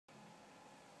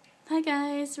Hi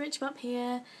guys, rachybop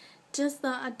here. Just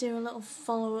thought I'd do a little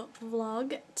follow-up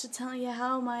vlog to tell you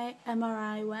how my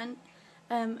MRI went.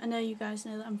 I know you guys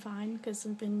know that I'm fine because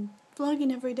I've been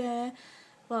vlogging every day,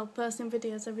 well, posting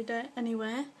videos every day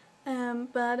anyway.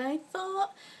 But I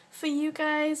thought for you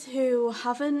guys who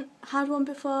haven't had one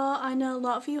before, I know a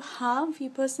lot of you have. You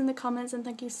post in the comments and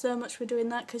thank you so much for doing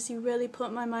that because you really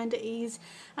put my mind at ease,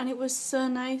 and it was so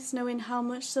nice knowing how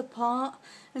much support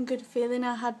and good feeling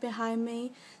I had behind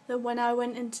me, that when I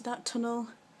went into that tunnel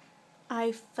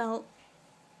I felt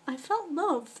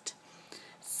loved.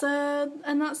 So,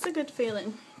 and that's a good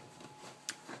feeling.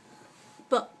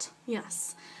 But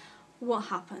yes, what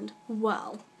happened?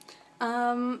 Well,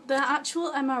 the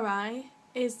actual MRI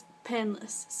is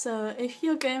painless. So if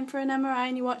you're going for an MRI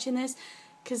and you're watching this,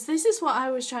 because this is what I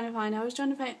was trying to find. I was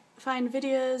trying to find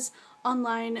videos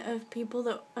online of people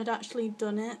that had actually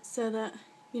done it, so that,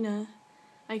 you know,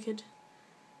 I could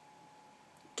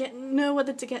know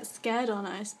whether to get scared or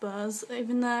not, I suppose.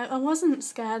 Even though I wasn't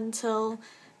scared until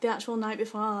the actual night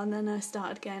before, and then I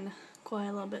started getting quite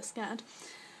a little bit scared.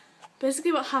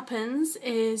 Basically what happens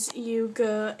is you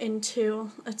go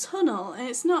into a tunnel, and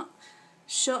it's not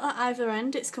shut at either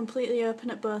end, it's completely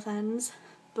open at both ends,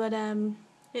 but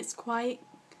it's quite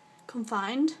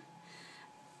confined.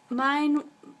 My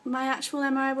actual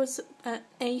MRI was at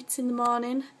 8 in the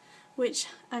morning, which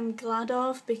I'm glad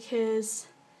of because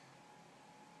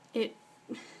it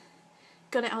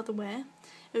got it out of the way.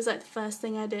 It was like the first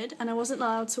thing I did, and I wasn't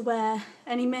allowed to wear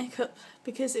any makeup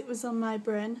because it was on my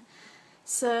brain.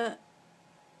 So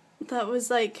that was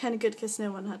like kind of good because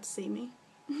no one had to see me.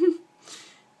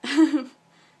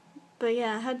 But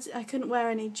yeah, I couldn't wear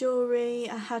any jewellery.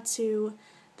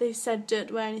 They said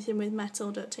don't wear anything with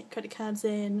metal, don't take credit cards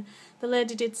in. The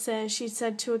lady did say, she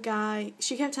said to a guy,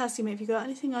 she kept asking me, have you got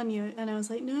anything on you? And I was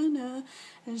like, no.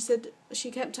 And she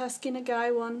kept asking a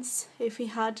guy once if he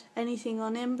had anything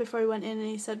on him before he went in, and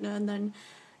he said no. And then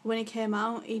when he came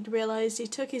out, he'd realised he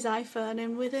took his iPhone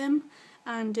in with him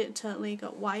and it totally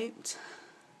got wiped.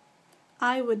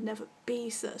 I would never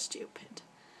be so stupid.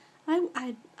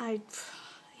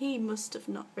 He must have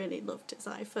not really loved his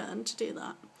iPhone to do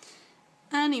that.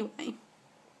 Anyway,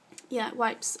 yeah, it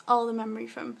wipes all the memory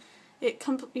from it.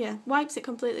 Wipes it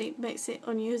completely, makes it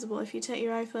unusable if you take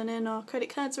your iPhone in or credit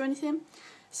cards or anything.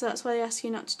 So that's why they ask you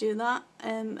not to do that.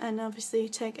 And obviously,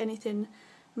 take anything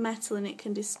metal and it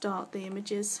can distort the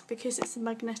images because it's a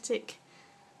magnetic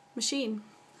machine.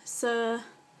 So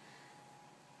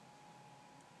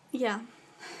yeah,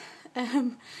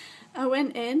 I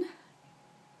went in.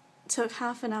 Took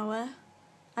half an hour.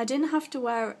 I didn't have to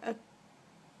wear a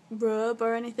robe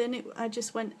or anything. I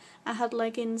just went. I had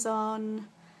leggings on,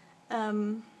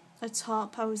 a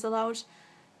top. I was allowed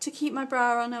to keep my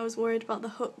bra on. I was worried about the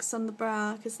hooks on the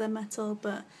bra because they're metal,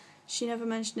 but she never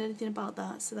mentioned anything about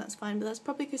that, so that's fine. But that's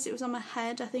probably because it was on my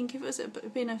head. I think if it was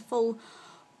been a full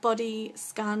body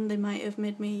scan, they might have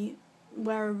made me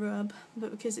wear a robe,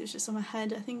 but because it was just on my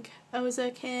head, I think I was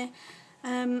okay.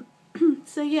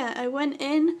 So yeah, I went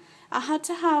in. I had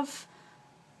to have,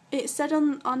 it said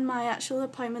on my actual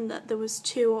appointment that there was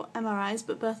 2 MRIs,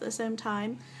 but both at the same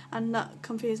time, and that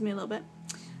confused me a little bit.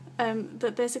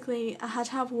 But basically I had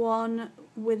to have one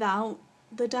without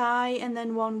the dye and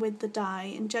then one with the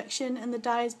dye injection, and the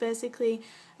dye is basically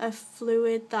a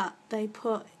fluid that they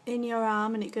put in your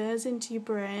arm and it goes into your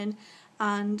brain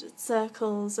and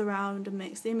circles around and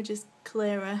makes the images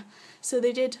clearer. So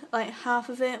they did like half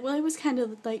of it, well it was kind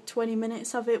of like 20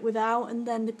 minutes of it without, and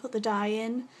then they put the dye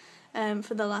in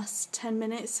for the last 10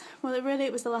 minutes. Well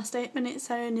it was the last 8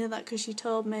 minutes, I only knew that because she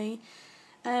told me.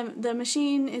 The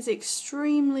machine is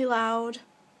extremely loud,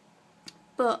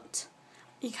 but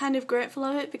you're kind of grateful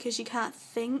of it because you can't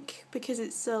think because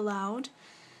it's so loud.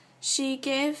 She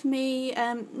gave me,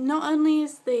 not only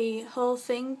is the whole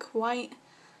thing quite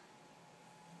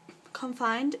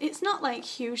confined, it's not like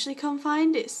hugely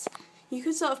confined, you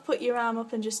could sort of put your arm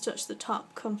up and just touch the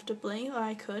top comfortably, or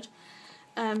I could,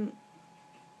 but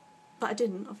I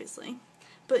didn't obviously.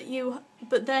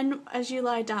 But then as you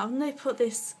lie down they put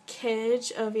this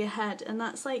cage over your head, and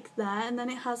that's like there, and then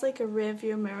it has like a rear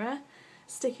view mirror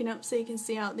sticking up so you can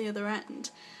see out the other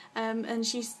end. And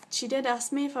she did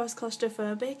ask me if I was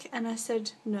claustrophobic, and I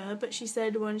said no, but she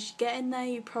said once you get in there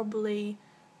you probably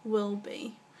will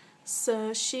be.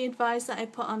 So she advised that I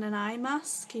put on an eye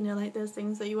mask, you know, like those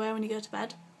things that you wear when you go to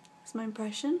bed. That's my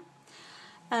impression.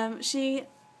 She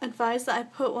advised that I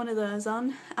put one of those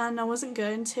on, and I wasn't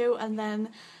going to, and then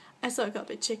I sort of got a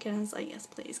bit chicken. I was like, yes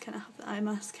please, can I have the eye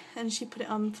mask? And she put it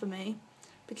on for me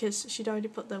because she'd already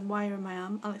put the wire in my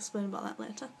arm. I'll explain about that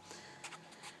later.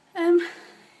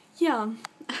 Yeah,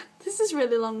 this This is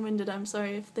really long-winded, I'm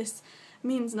sorry if this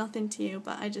means nothing to you,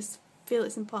 but I just feel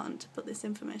it's important to put this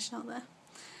information out there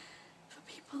for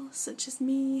people such as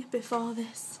me before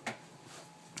this.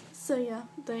 So yeah,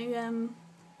 they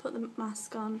put the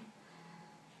mask on,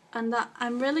 and that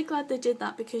I'm really glad they did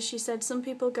that, because she said some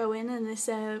people go in and they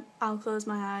say, I'll close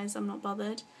my eyes, I'm not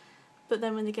bothered, but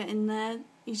then when they get in there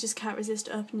you just can't resist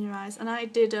opening your eyes. And I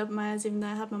did open my eyes even though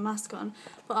I had my mask on,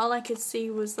 but all I could see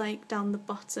was like down the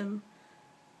bottom,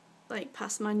 like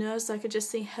past my nose, so I could just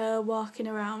see her walking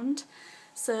around,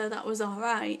 so that was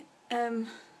alright.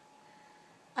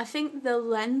 I think the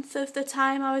length of the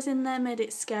time I was in there made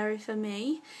it scary for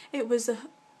me. It was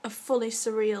a fully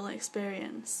surreal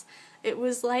experience. It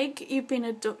was like you'd been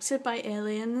abducted by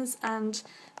aliens and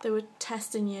they were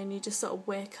testing you and you just sort of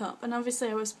wake up. And obviously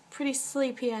I was pretty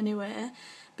sleepy anyway.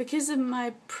 Because of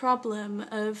my problem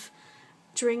of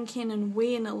drinking and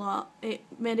weeing a lot, it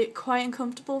made it quite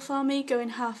uncomfortable for me going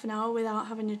half an hour without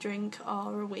having a drink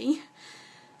or a wee.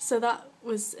 So that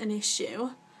was an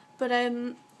issue. But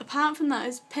apart from that,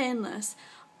 it's painless.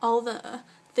 Although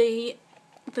the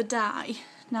dye.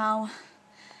 Now,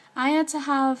 I had to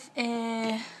have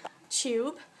a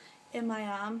tube in my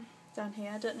arm down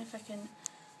here. I don't know if I can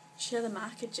show the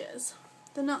markages.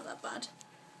 They're not that bad.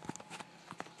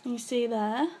 You see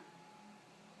there?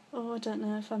 Oh, I don't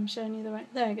know if I'm showing you the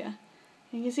right... There we go.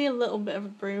 You can see a little bit of a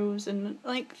bruise and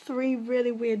like 3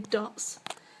 really weird dots.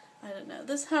 I don't know.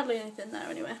 There's hardly anything there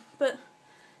anyway. But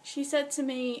she said to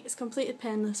me it's completely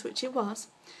painless, which it was.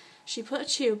 She put a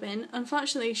tube in.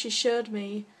 Unfortunately, she showed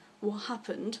me what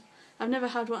happened. I've never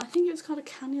had one. I think it was called a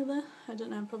cannula. I don't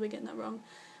know, I'm probably getting that wrong.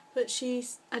 But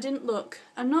I didn't look.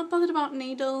 I'm not bothered about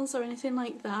needles or anything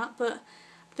like that, but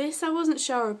this I wasn't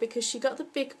sure of, because she got the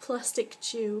big plastic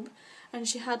tube and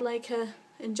she had like a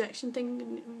injection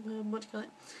thing, what do you call it,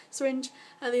 syringe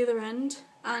at the other end,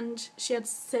 and she had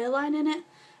saline in it,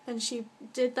 and she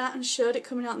did that and showed it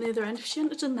coming out the other end. If she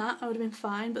hadn't done that, I would have been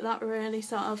fine, but that really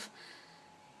sort of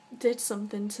did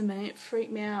something to me. It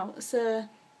freaked me out. So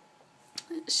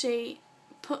she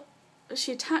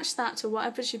attached that to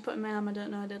whatever she put in my arm, I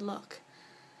don't know, I did look.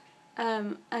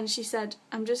 And she said,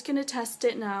 I'm just going to test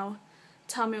it now,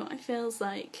 tell me what it feels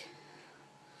like.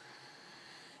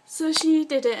 So she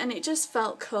did it and it just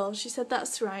felt cold. She said,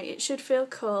 that's right, it should feel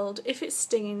cold. If it's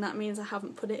stinging, that means I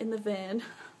haven't put it in the vein.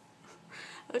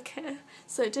 Okay,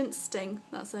 so it didn't sting,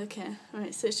 that's okay.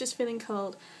 Alright, so it's just feeling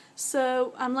cold.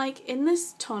 So I'm like in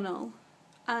this tunnel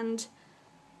and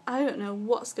I don't know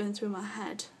what's going through my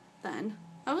head then.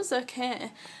 I was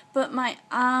okay, but my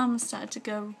arm started to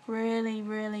go really,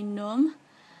 really numb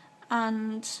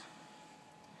and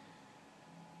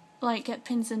like get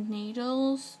pins and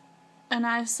needles. And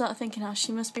I was sort of thinking, oh,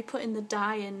 she must be putting the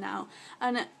dye in now.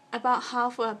 And about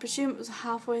halfway, I presume it was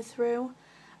halfway through,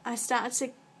 I started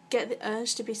to get the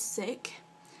urge to be sick.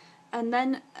 And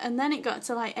then it got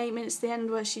to like 8 minutes to the end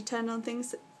where she turned on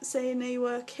things saying, are you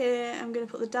okay? I'm going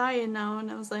to put the dye in now. And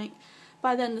I was like,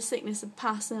 by then the sickness had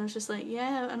passed and I was just like,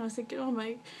 yeah. And I was thinking, oh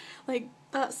my, like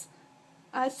that's,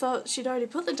 I thought she'd already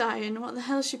put the dye in. What the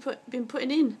hell has she been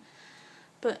putting in?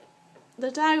 But the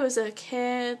dye was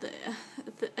okay.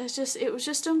 It was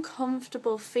just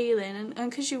uncomfortable feeling,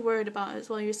 and because you're worried about it as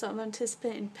well, you're sort of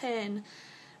anticipating pain.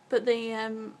 But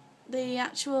the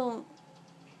actual,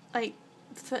 like,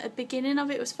 for the beginning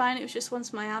of it was fine. It was just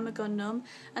once my arm had gone numb,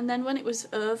 and then when it was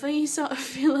over, you sort of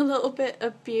feel a little bit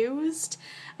abused,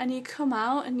 and you come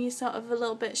out and you're sort of a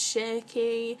little bit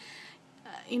shaky.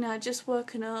 You know, I'd just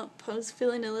woken up. I was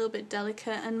feeling a little bit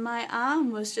delicate, and my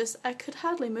arm was just, I could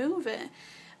hardly move it.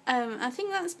 I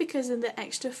think that's because of the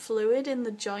extra fluid in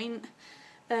the joint.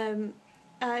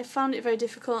 I found it very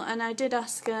difficult, and I did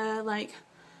ask her, like,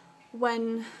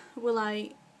 when will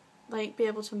I, like, be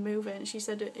able to move it? And she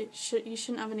said you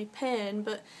shouldn't have any pain,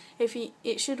 but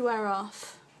it should wear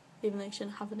off, even though you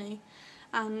shouldn't have any,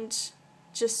 and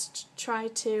just try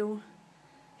to,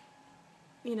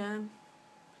 you know,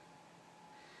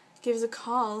 give us a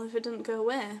call if it didn't go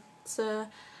away. So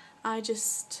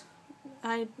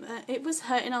it was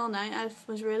hurting all night. I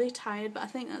was really tired, but I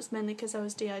think that's mainly because I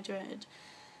was dehydrated.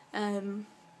 And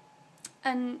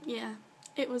yeah,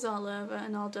 it was all over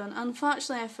and all done.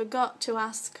 Unfortunately, I forgot to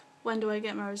ask when do I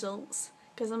get my results,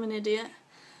 because I'm an idiot.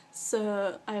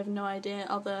 So I have no idea.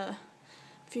 Although a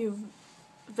few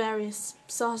various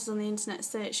sources on the internet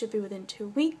say it should be within 2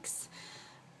 weeks,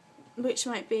 which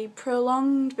might be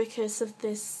prolonged because of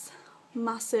this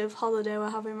massive holiday we're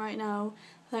having right now.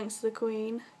 Thanks to the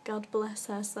Queen, God bless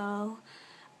her soul.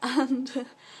 And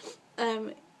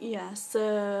yeah,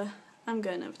 so I'm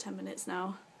going over 10 minutes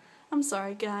now. I'm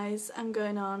sorry guys, I'm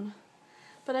going on.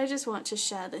 But I just want to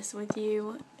share this with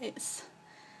you.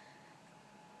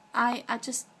 I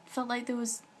just felt like there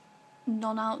was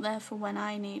none out there for when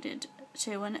I needed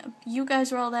to, and you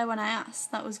guys were all there when I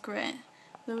asked. That was great.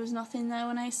 There was nothing there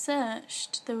when I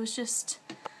searched. There was just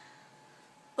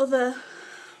other,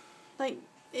 like,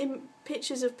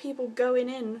 pictures of people going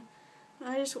in.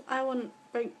 I want,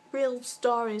 like, real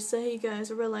stories. So here you go,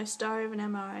 it's a real life story of an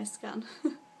MRI scan.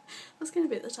 That's going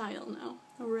to be the title now.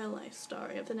 A real life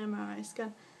story of an MRI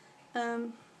scan.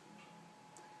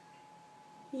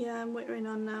 Yeah, I'm wittering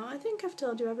on now. I think I've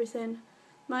told you everything.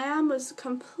 My arm was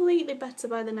completely better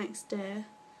by the next day.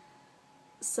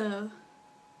 So,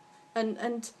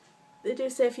 and they do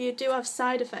say if you do have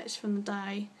side effects from the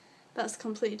dye, that's a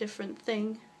completely different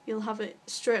thing. You'll have it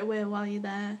straight away while you're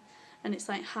there, and it's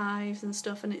like hives and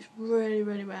stuff, and it's really,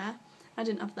 really rare. I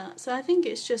didn't have that. So I think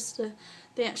it's just the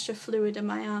extra fluid in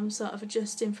my arm sort of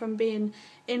adjusting from being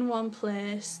in one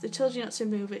place. They told you not to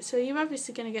move it, so you're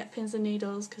obviously going to get pins and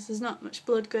needles because there's not much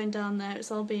blood going down there.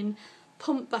 It's all being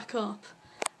pumped back up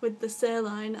with the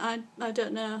saline. I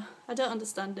don't know. I don't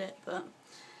understand it, but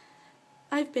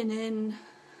I've been in,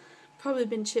 probably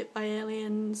been chipped by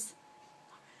aliens.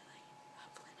 Not really.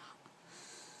 Hopefully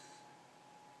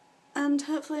not. And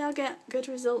hopefully I'll get good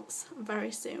results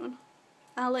very soon.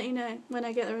 I'll let you know when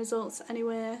I get the results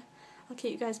anyway. I'll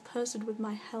keep you guys posted with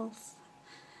my health.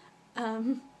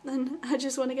 And I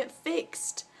just want to get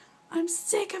fixed. I'm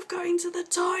sick of going to the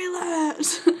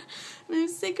toilet. And I'm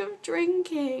sick of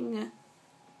drinking.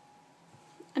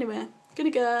 Anyway,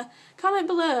 gonna go. Comment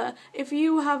below if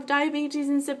you have diabetes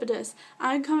insipidus,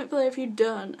 and comment below if you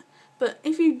don't. But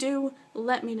if you do,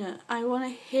 let me know. I want to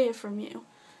hear from you.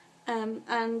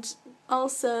 And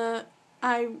also,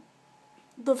 I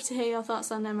love to hear your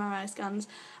thoughts on MRI scans.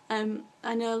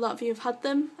 I know a lot of you have had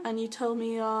them, and you told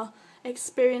me your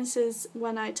experiences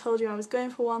when I told you I was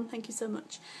going for one. Thank you so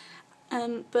much.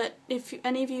 But if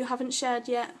any of you haven't shared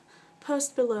yet,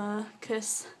 post below,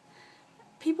 because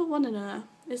people want to know.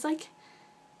 It's like,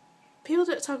 people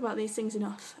don't talk about these things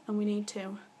enough, and we need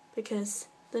to, because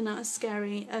they're not as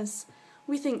scary as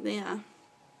we think they are.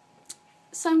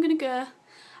 So I'm gonna go.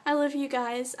 I love you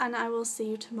guys, and I will see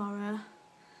you tomorrow.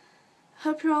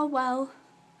 Hope you're all well.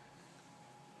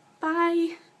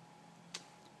 Bye.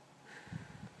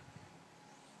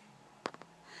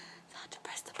 It's hard to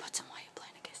press the button while you're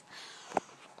playing a kiss.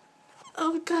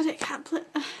 Oh god, it can't play.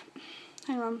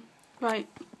 Hang on. Right.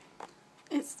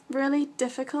 It's really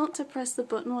difficult to press the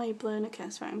button while you're blowing a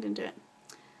kiss. Right, I'm going to do it.